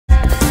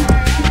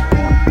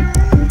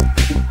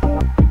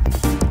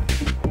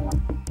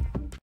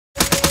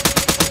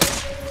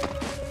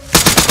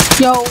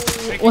Yo,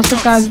 what's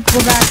up, guys?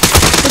 We're back.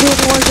 We're doing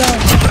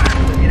Warzone.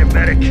 Need a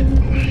medic.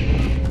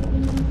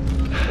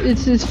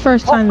 It's his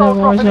first time doing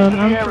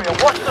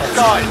Warzone. Watch the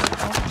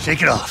sky.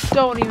 Shake it off.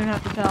 Don't even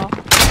have to tell.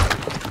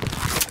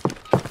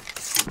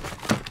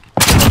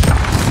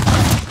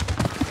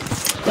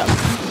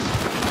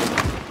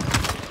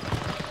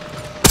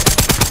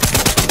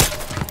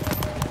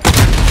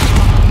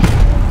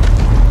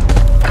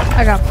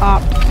 I got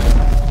popped.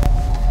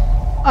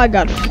 I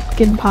got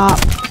fucking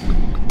popped.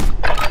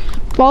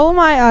 Follow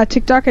my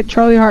TikTok at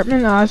Charlie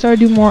Hartman. I started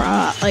to do more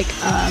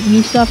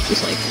me stuff,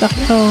 just like stuff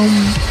at home.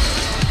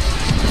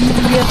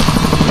 Media.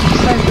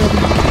 Started building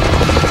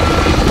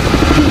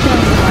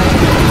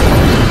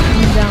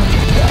stuff.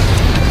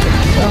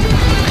 So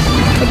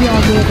hope you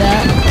all do with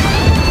that.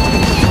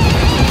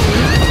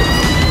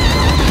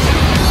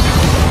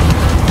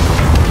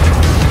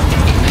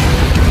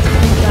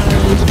 I'm gonna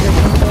release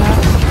for that.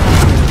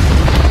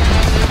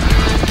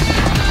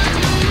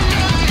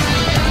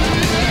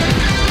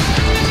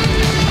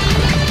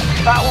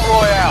 Battle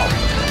Royale.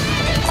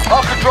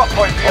 Mark a drop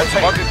point for your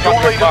team.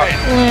 You'll lead them in.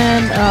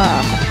 And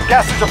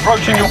Gas is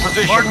approaching your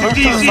position. Move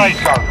to the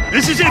safe zone.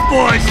 This is it,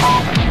 boys.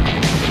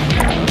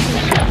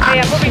 Hey,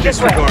 I'm moving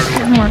this way.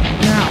 doesn't work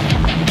now.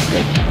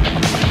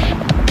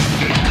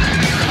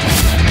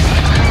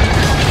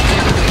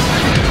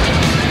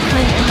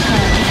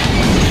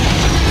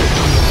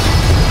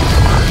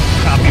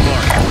 Copy,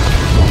 Mark.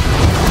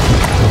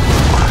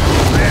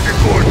 I have your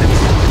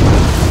coordinates.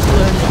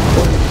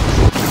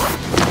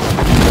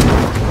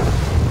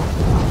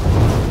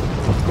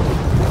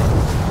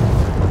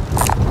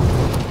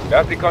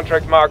 Bounty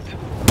contract marked.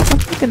 I'll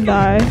fucking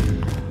die.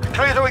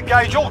 Clear to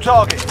engage all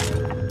targets.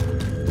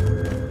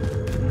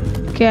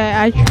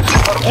 Okay,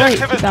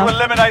 Objective is to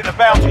eliminate the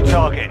bounty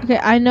target. okay,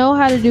 I know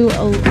how to do.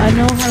 I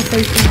know how to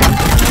play some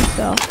games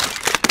myself.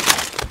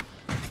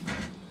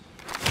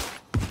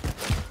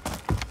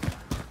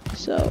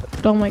 So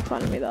don't make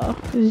fun of me though,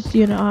 because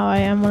you know how I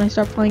am when I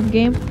start playing a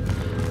game.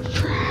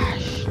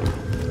 Trash.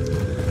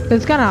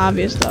 It's kind of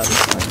obvious though.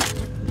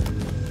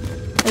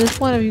 At this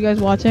point of you guys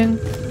watching,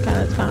 it's kind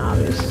of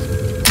obvious.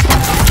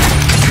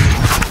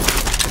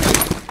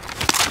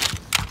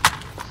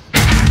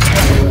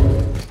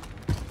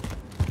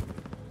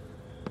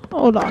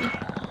 Hold on.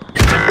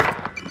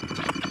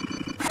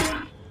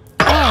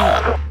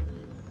 Oh.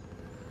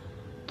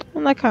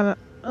 And that kind of.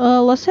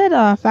 Let's hit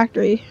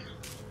factory.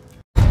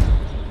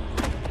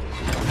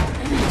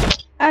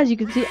 As you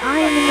can see, I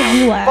am in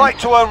the gulag. Fight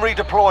to earn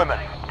redeployment.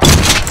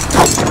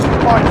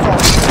 Fight's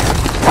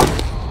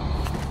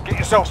on. Get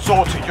yourself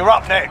sorted. You're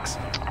up next.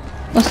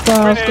 Let's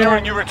go. Win here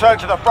and you return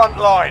to the front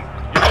line.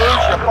 You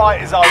lose, your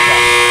fight is over.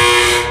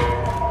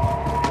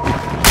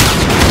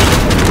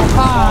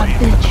 Ah,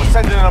 bitch. We're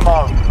sending them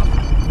home.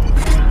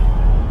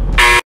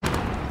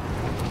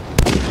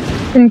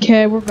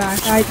 Okay, we're back.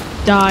 I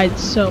died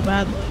so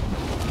badly.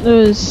 It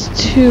was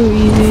too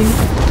easy.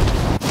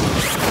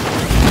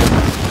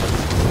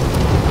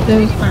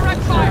 Those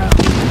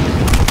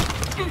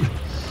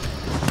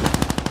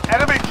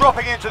Enemy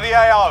dropping into the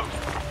AO.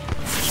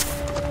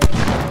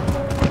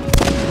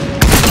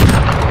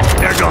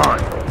 They're gone.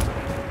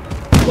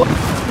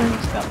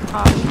 things got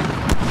popped.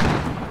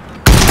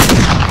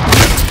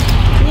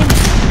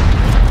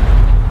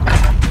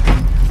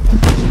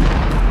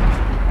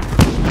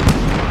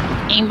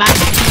 Aimbot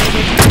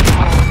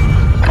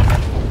activated.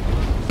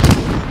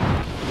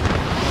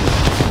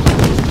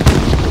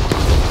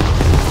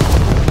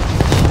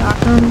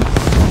 Shotgun.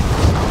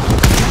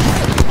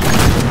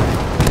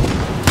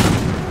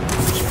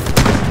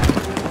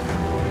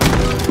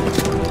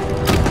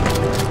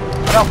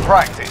 Enough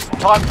practice.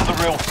 Time for the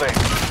real thing.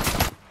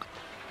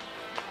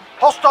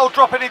 Hostile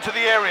dropping into the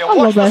area. I Watch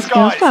love the that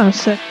skin. It's skies. kind of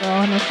sick, bro.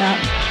 I know that.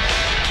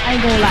 I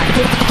ain't gonna lie.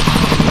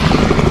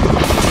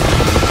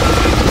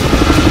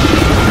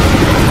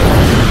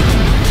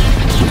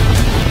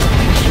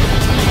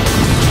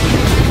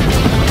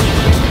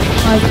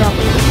 I dropped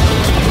it.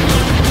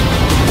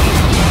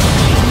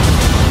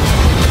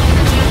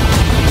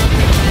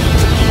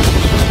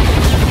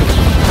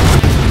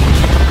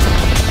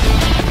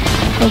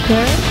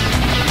 Okay.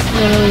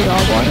 Literally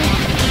all water.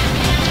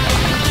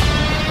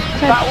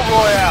 Battle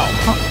Royale.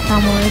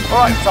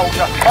 Alright,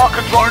 soldier. Mark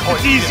and drop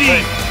point.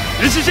 easy.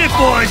 This is it,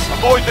 boys.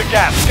 Avoid the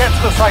gas. Get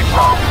to the safe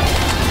zone.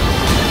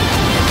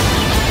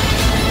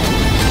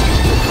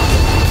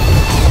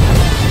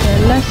 Okay,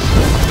 let's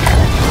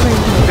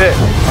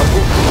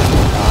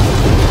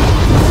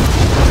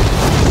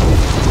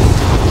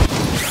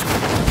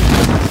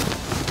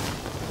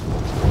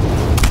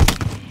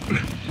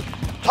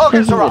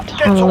Targets are up.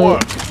 Get to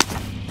work.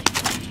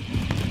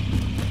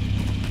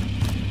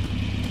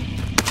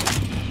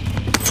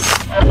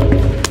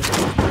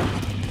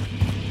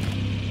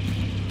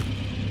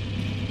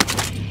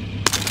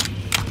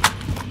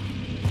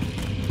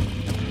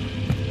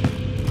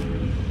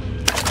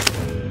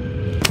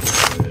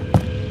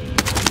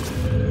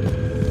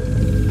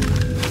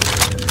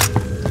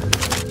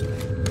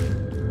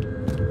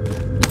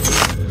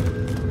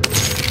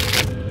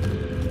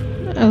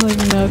 I like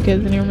no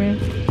kids near me.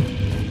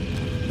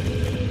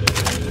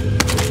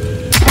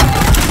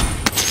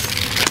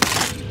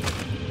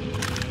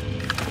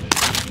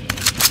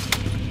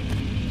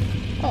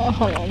 Oh,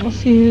 hold on. Let's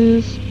see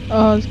who's.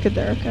 Oh, let's get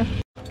there. Okay.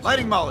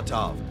 Lighting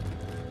Molotov.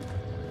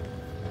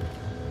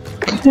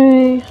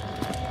 Okay.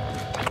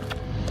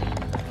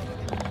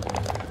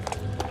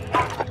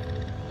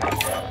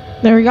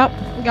 There we go.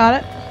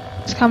 Got it.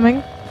 It's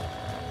coming.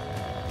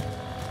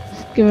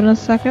 Just give it a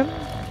second.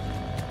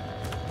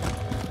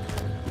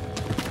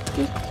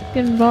 Just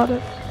getting bought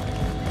it.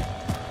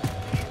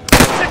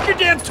 Check your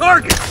damn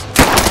targets!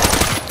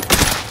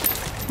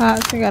 Ah,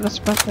 I got a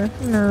suppressor.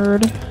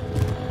 Nerd.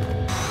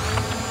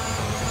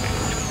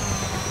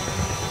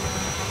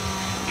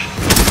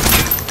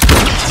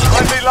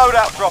 Friendly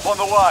loadout drop on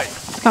the way.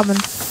 It's coming.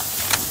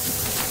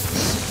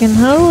 And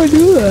how do I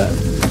do that?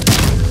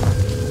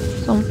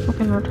 Some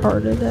fucking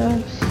retarded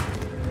ass.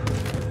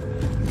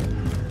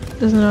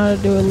 Doesn't know how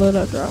to do a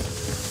loadout drop.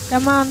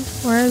 Come on,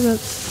 where is it?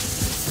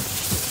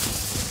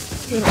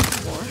 Do it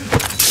some more.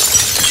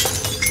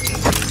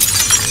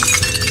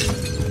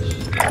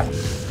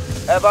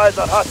 Have eyes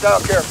on hostile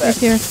care Right package.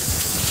 here.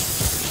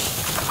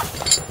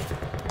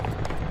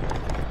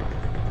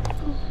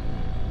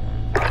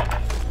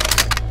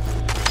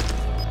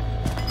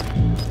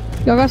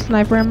 Y'all got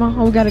sniper ammo?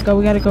 Oh, we gotta go,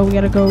 we gotta go, we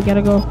gotta go, we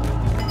gotta go.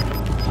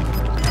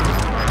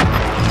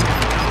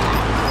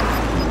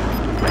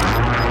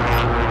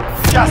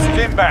 Gas is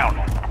inbound.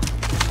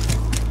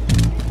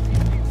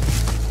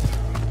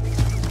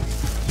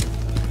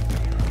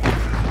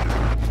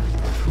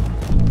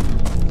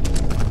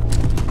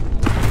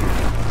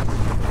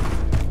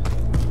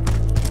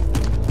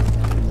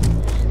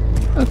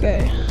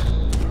 Okay.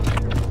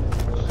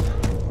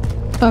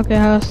 Okay,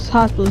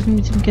 hospital's gonna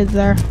be some kids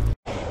there.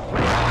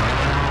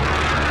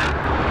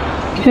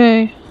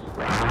 Okay.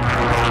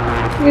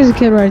 There's a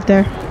kid right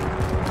there.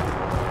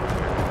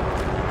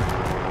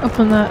 Up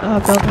in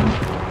that building.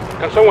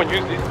 Can someone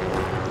use these?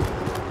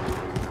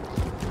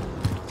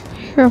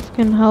 Here, a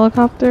fucking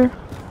helicopter.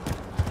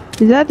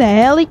 Is that the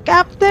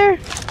helicopter?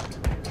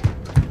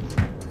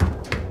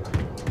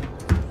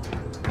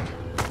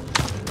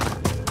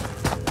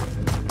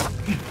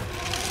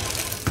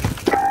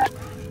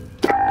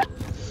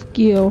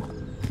 Skill.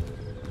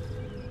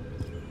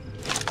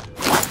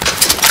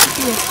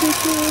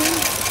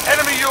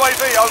 Enemy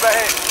UAV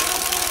overhead.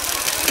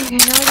 Okay,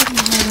 now we can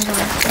hide in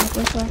our stuff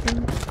for a second.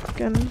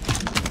 Again.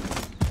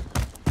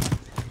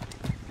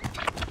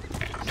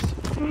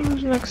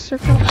 Where's the next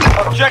circle?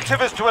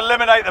 Objective is to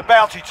eliminate the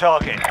bounty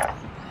target.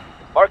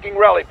 Marking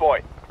rally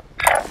point.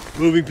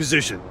 Moving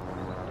position.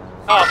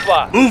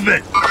 Fly.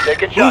 Movement!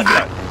 Taking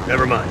shotgun. Movement!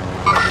 Never mind.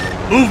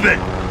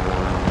 Movement!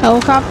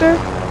 Helicopter?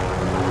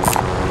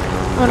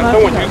 Oh, no,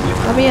 someone no. use it?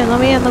 Let me in, let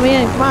me in, let me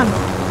in. Come on.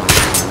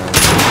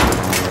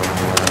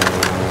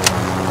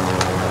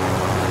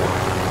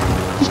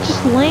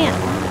 Just land.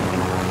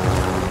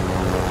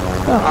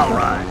 Oh, All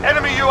right.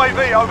 Enemy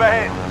UAV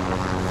overhead.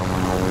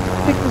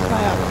 pick this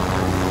guy up.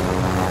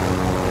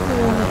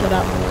 We want to get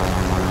up.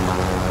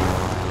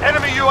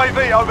 Enemy UAV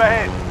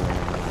overhead.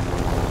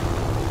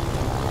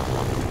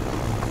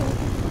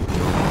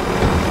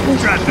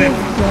 This Trap kid him.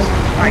 is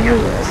like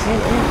everywhere.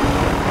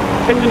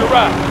 Head to the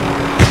right.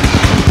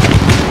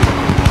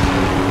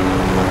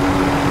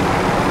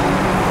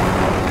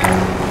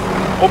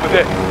 Over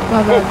there.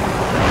 My bad.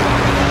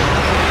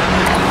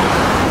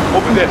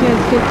 Over there. Kid.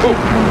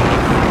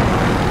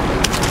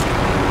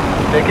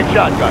 Taking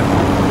shotgun.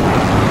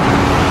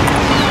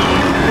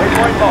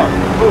 Waypoint mark.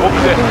 Over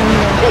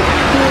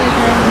there.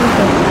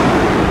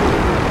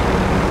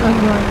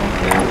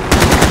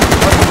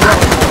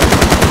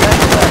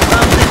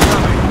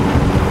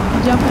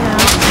 I'm jumping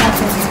out.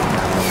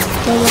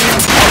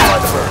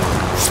 Go.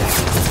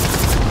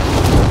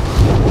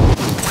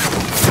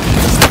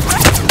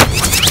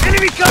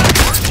 Enemy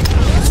contact!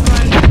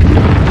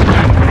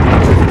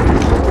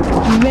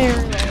 Very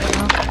well.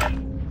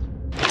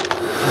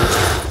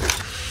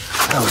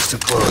 That was too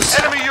close.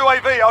 Enemy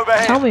UAV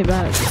overhead. Tell me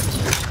about it.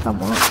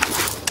 Come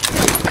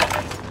on.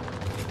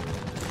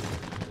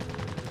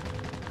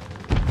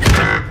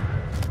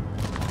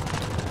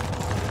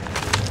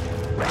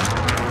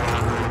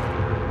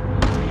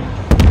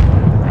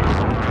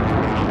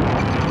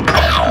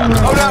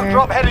 Loadout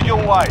drop headed your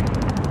way.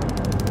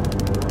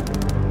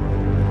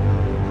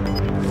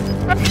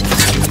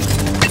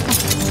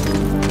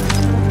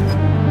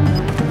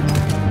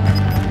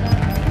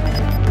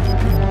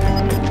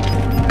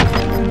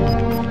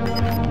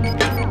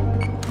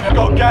 You've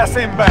got gas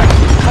inbound.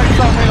 Take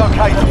some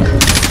relocation.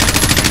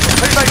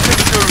 Teammates in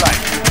the gulag.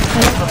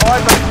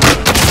 Survive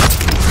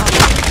them.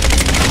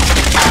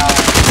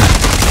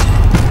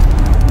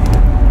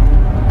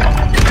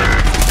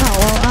 Oh,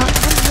 well, I'm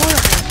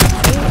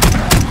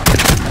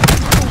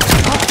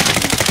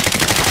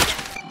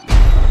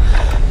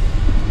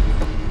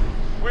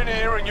Win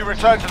here and you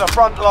return to the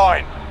front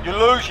line. You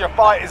lose, your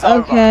fight is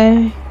over.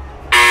 okay.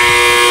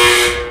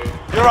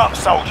 You're up,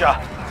 soldier.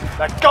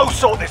 Now go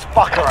sort this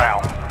fucker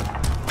out.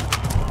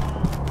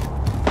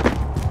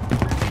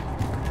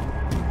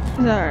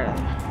 Alright.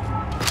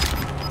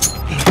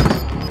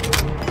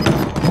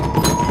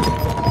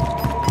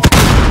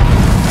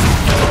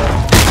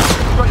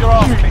 You got your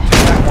ass kicked in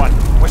that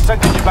one. We're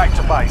sending you back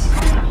to base.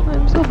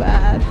 I'm so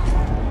bad.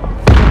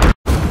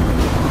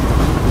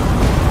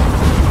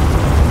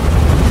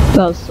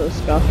 That was so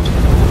scuffed.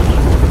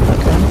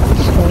 Okay.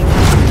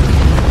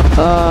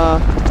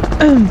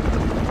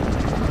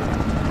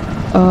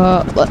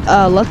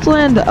 Let's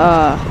land,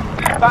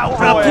 Battle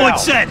Drop Royale. point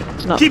set.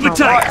 No, Keep it no.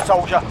 tight. Right,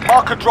 soldier.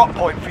 Mark a drop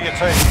point for your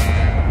team.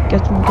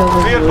 get some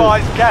kills. Be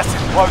advised, gas is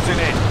closing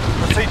in.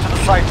 Proceed to the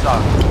safe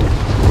zone.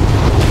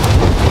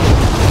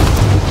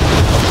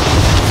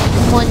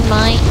 Come on,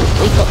 mate.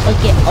 We got to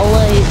get a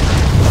loot.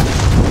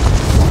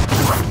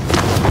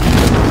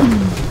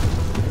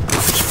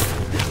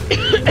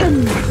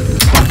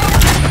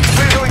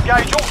 Clear to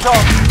engage all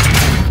targets.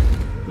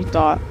 You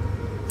thought.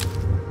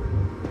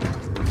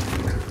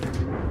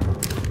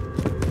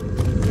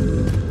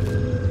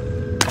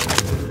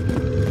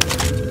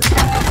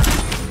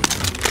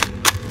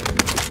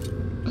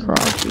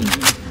 Crosby.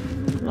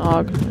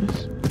 Oh,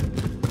 goodness.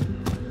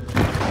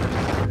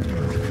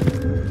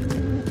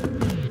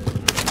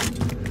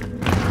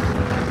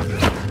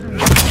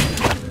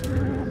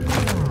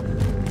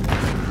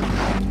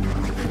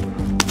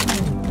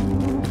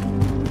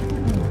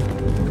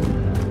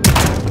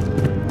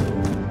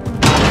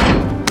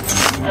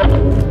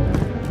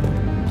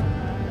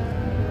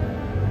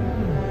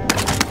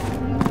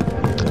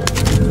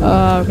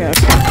 Okay.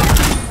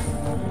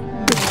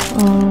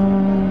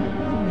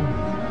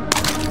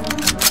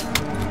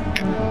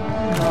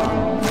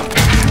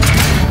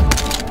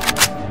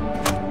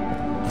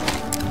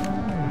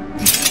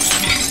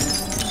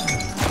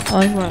 I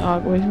like my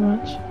AUG way too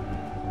much.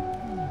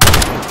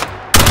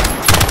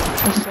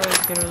 Let's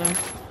get over there.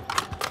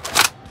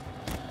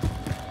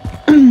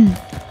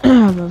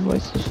 My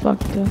voice is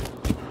fucked up.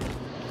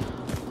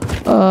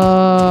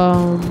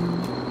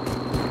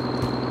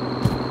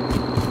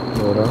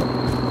 Hold up.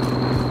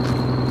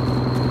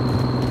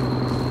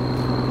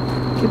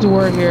 Kids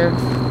were here.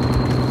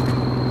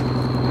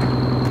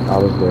 I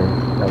was there.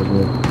 That was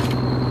me.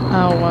 I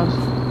was.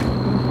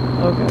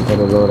 Okay. For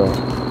the load up.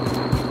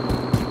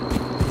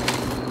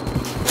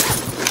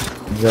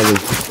 Jelly,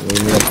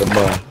 leave me at the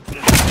bar.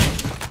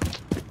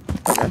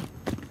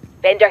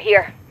 Vendor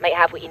here. Might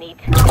have what you need.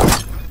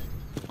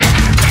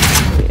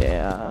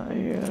 Yeah.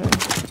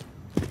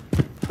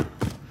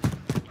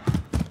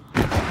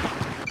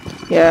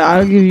 Yeah,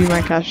 I'll give you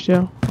my cash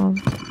too.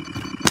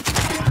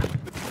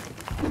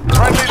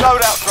 Friendly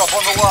loadout drop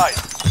on the way.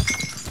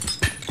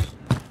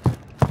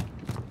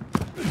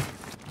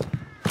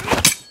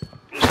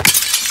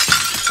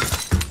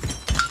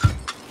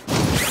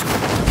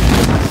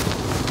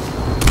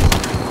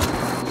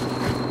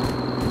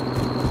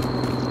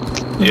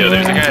 Yeah,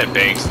 there's a guy at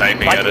bank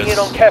sniping at Lighting in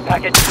on us. care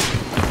package.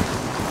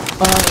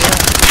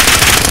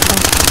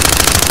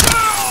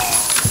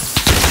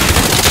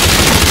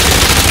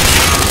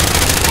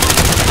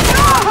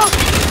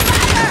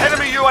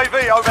 Enemy UAV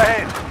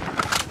overhead.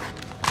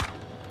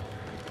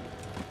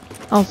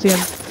 I'll see him.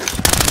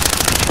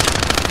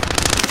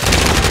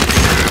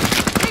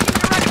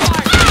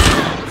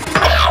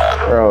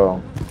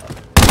 Bro.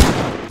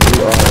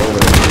 You are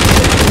over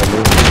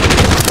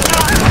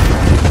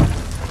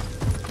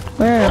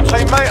Where? Your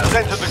teammate has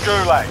entered the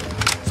gulag.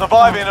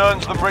 Surviving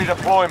earns them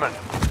redeployment.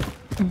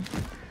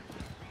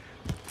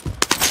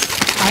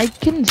 I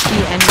can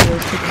see any of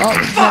those kids. Oh,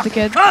 is that the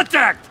kid?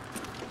 Contact!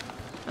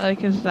 The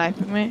kid's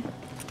sniping me.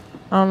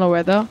 I don't know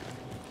where though.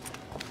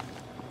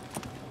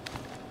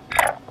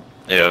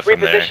 Yeah, from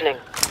there. Repositioning.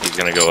 He's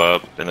gonna go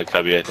up in the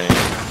cubby, I think.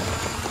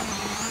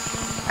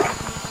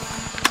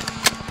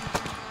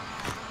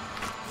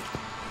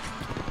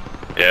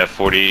 Yeah,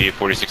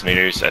 46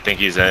 meters. I think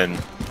he's in.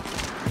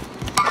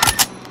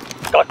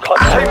 Got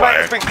contact. Teammate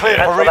has been cleared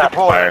for Cancel that.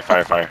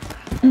 redeployment. Fire.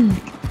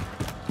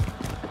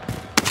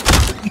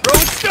 Throw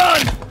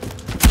stun!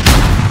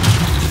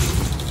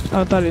 Oh,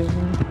 I thought he was.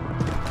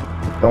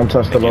 Don't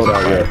touch the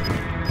loadout yet.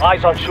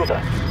 Eyes on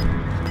shooter.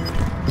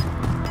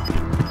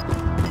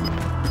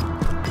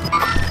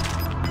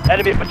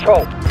 Enemy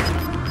patrol.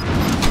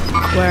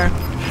 Where?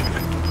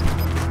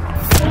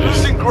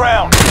 Losing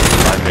ground.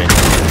 Sniping.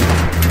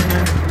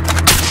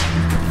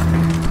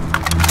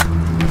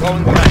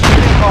 Rolling flash.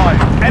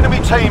 Enemy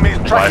team is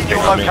tracking your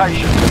Live ping on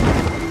location.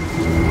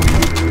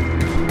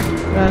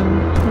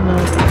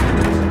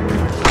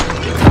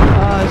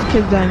 This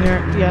kid's down here.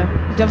 Yeah,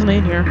 he's definitely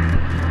in here.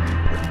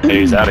 Hey,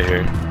 he's out of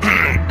here.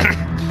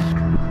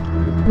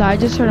 No, I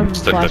just heard him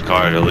Just took flash. the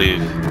car to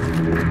leave.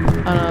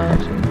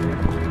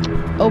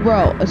 Oh,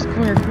 bro,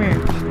 come here.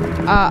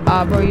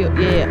 Bro,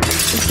 yeah.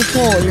 It's the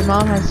poll. Your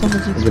mom has so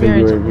much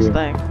experience with this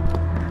thing.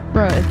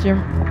 Bro, it's your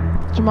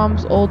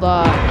mom's old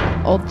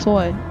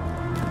toy.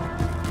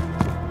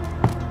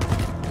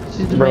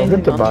 She's Bro, amazing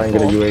get the on buy and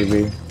get a poll.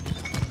 UAV.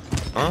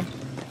 Huh?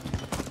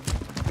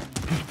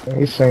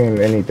 He's saying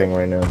anything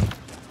right now.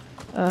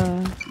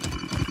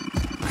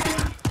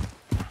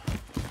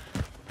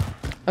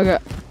 Okay,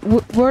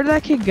 where did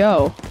that kid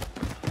go?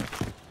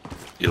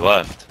 He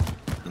left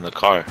in the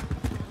car.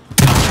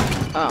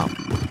 Oh.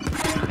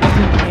 I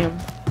didn't see him.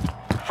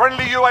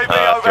 Friendly UAV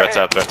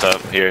overhead. Threats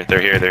up. Here, they're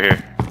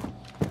here.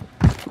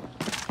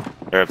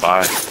 They're by.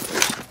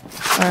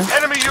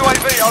 Enemy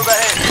UAV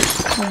overhead.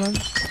 Hold on.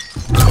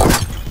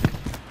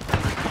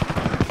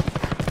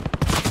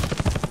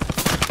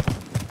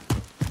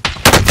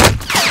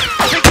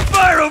 Taking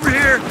fire over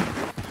here!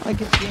 Like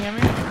it's being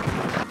me.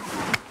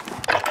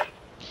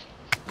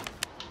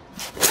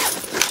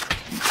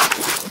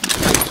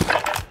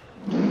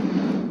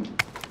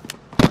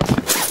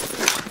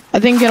 I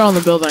think get on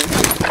the building.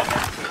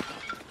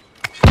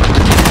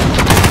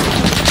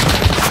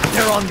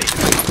 They're on me.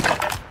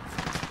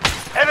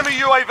 Enemy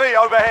UAV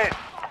overhead.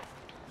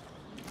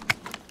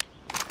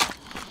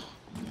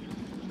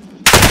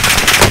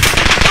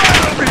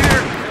 Fire over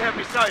here! They have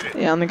me sighted.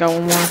 Yeah, I only got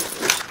one more.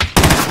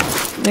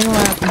 I think I'm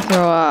gonna have to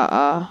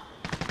throw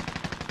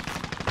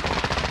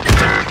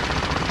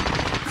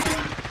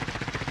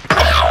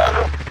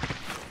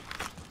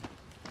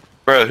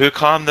Bro, who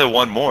calmed the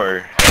one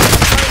more?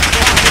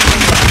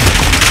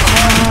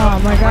 oh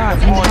my god,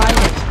 he's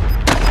hiding.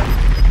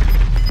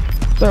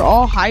 They're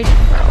all hiding,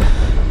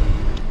 bro.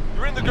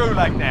 You're in the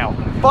gulag now.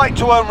 Fight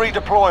to earn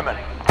redeployment.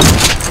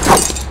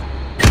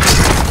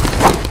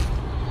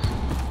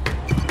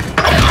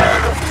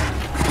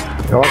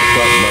 Oh,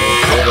 fuck,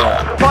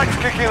 man. Fight's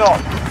kicking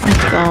off.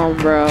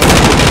 Bro.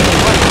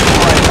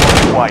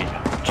 Wait.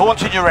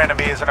 Taunting your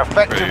enemy is an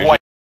effective way.